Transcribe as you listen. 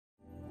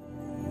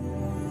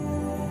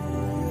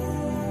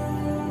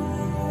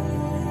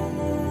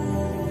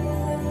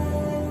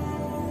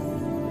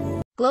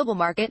global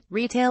market,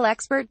 retail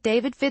expert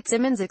David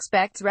Fitzsimmons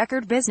expects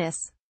record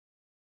business.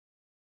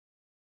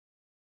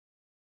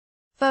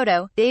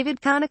 Photo: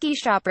 David Carnegie.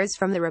 Shoppers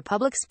from the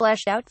Republic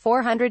splashed out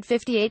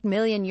 €458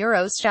 million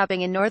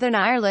shopping in Northern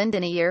Ireland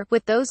in a year,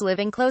 with those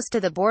living close to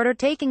the border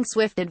taking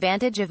swift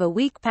advantage of a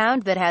weak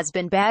pound that has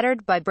been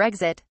battered by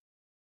Brexit.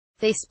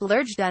 They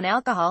splurged on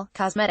alcohol,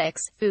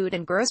 cosmetics, food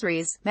and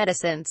groceries,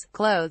 medicines,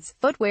 clothes,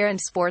 footwear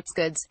and sports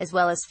goods, as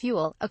well as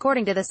fuel,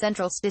 according to the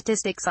Central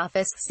Statistics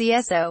Office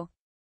 (CSO).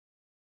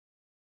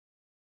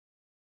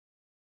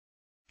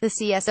 The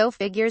CSO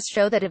figures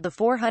show that of the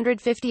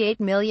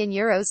 €458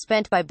 million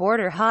spent by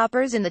border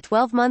hoppers in the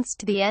 12 months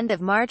to the end of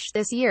March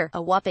this year,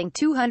 a whopping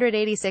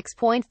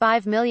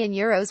 €286.5 million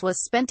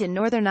was spent in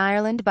Northern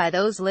Ireland by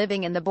those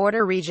living in the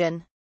border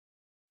region.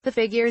 The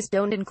figures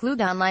don't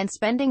include online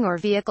spending or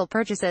vehicle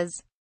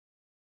purchases.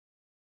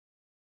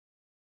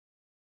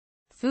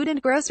 Food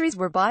and groceries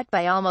were bought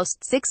by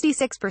almost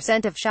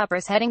 66% of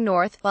shoppers heading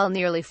north, while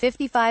nearly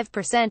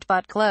 55%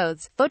 bought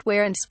clothes,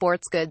 footwear and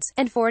sports goods,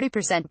 and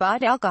 40%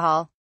 bought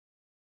alcohol.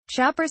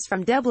 Shoppers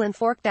from Dublin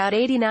forked out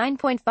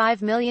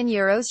 €89.5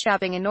 million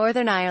shopping in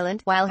Northern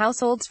Ireland, while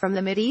households from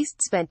the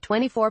Mideast spent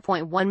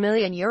 €24.1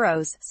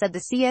 million, said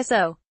the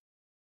CSO.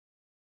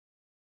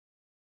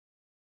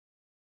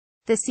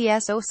 The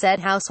CSO said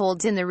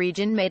households in the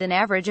region made an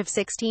average of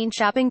 16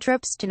 shopping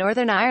trips to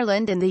Northern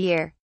Ireland in the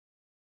year.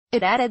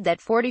 It added that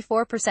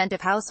 44%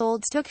 of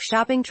households took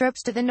shopping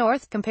trips to the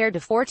north, compared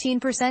to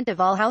 14% of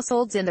all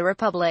households in the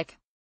Republic.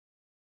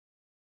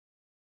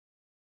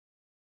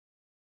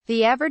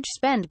 The average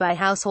spend by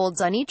households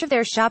on each of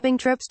their shopping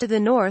trips to the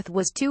north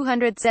was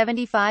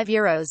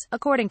 €275,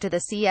 according to the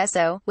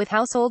CSO, with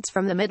households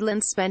from the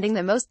Midlands spending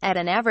the most, at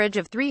an average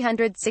of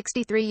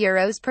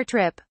 €363 per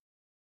trip.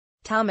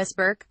 Thomas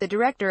Burke, the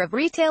director of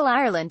Retail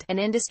Ireland, an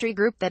industry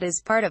group that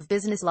is part of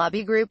business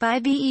lobby group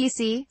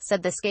IBEC,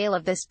 said the scale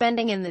of the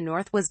spending in the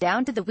north was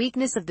down to the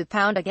weakness of the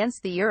pound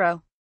against the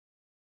euro.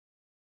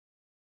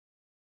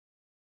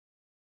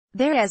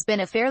 There has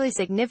been a fairly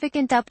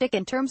significant uptick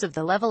in terms of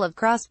the level of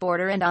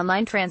cross-border and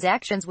online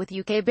transactions with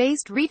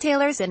UK-based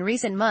retailers in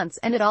recent months,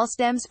 and it all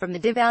stems from the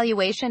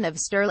devaluation of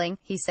sterling,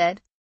 he said.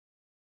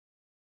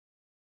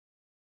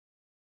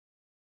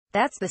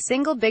 That's the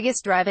single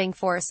biggest driving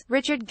force.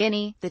 Richard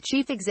Guinea, the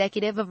chief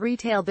executive of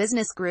retail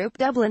business group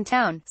Dublin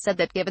Town, said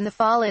that given the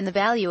fall in the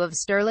value of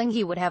sterling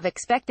he would have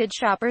expected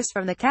shoppers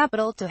from the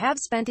capital to have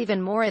spent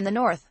even more in the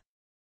north.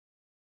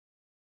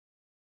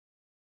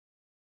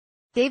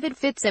 David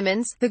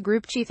Fitzsimmons, the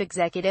group chief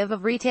executive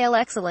of Retail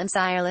Excellence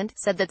Ireland,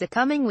 said that the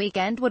coming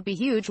weekend would be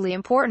hugely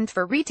important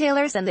for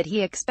retailers and that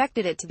he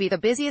expected it to be the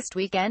busiest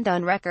weekend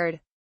on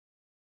record.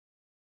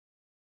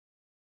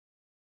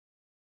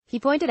 He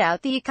pointed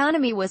out the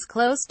economy was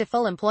close to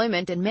full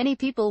employment and many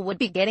people would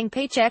be getting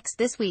paychecks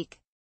this week.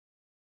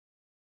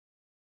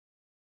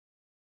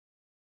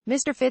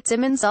 Mr.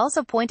 Fitzsimmons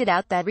also pointed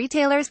out that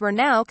retailers were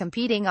now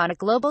competing on a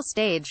global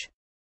stage.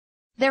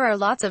 There are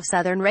lots of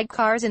Southern red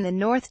cars in the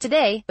north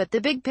today, but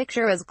the big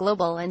picture is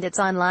global and it's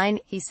online,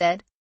 he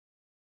said.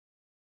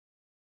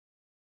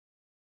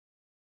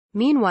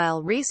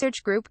 Meanwhile,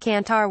 research group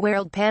Kantar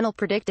World Panel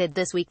predicted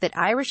this week that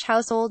Irish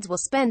households will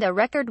spend a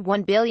record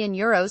 €1 billion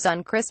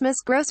on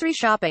Christmas grocery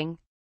shopping.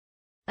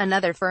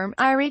 Another firm,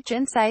 Irish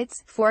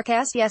Insights,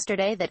 forecast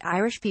yesterday that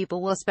Irish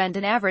people will spend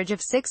an average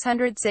of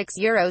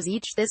 €606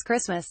 each this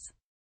Christmas.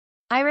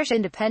 Irish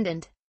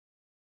Independent.